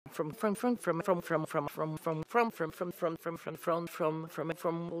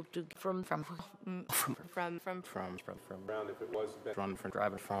Around if it was run from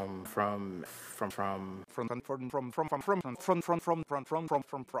driving from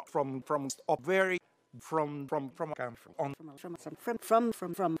up very from on run from driving from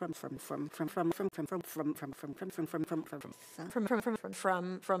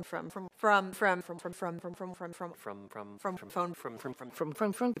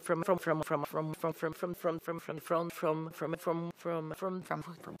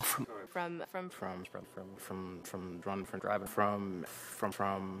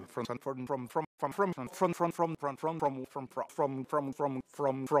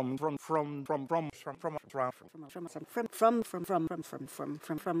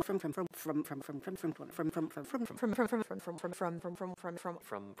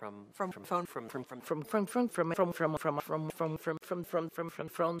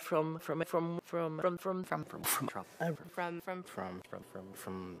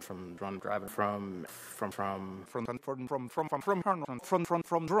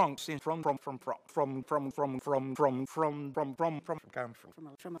drunks in from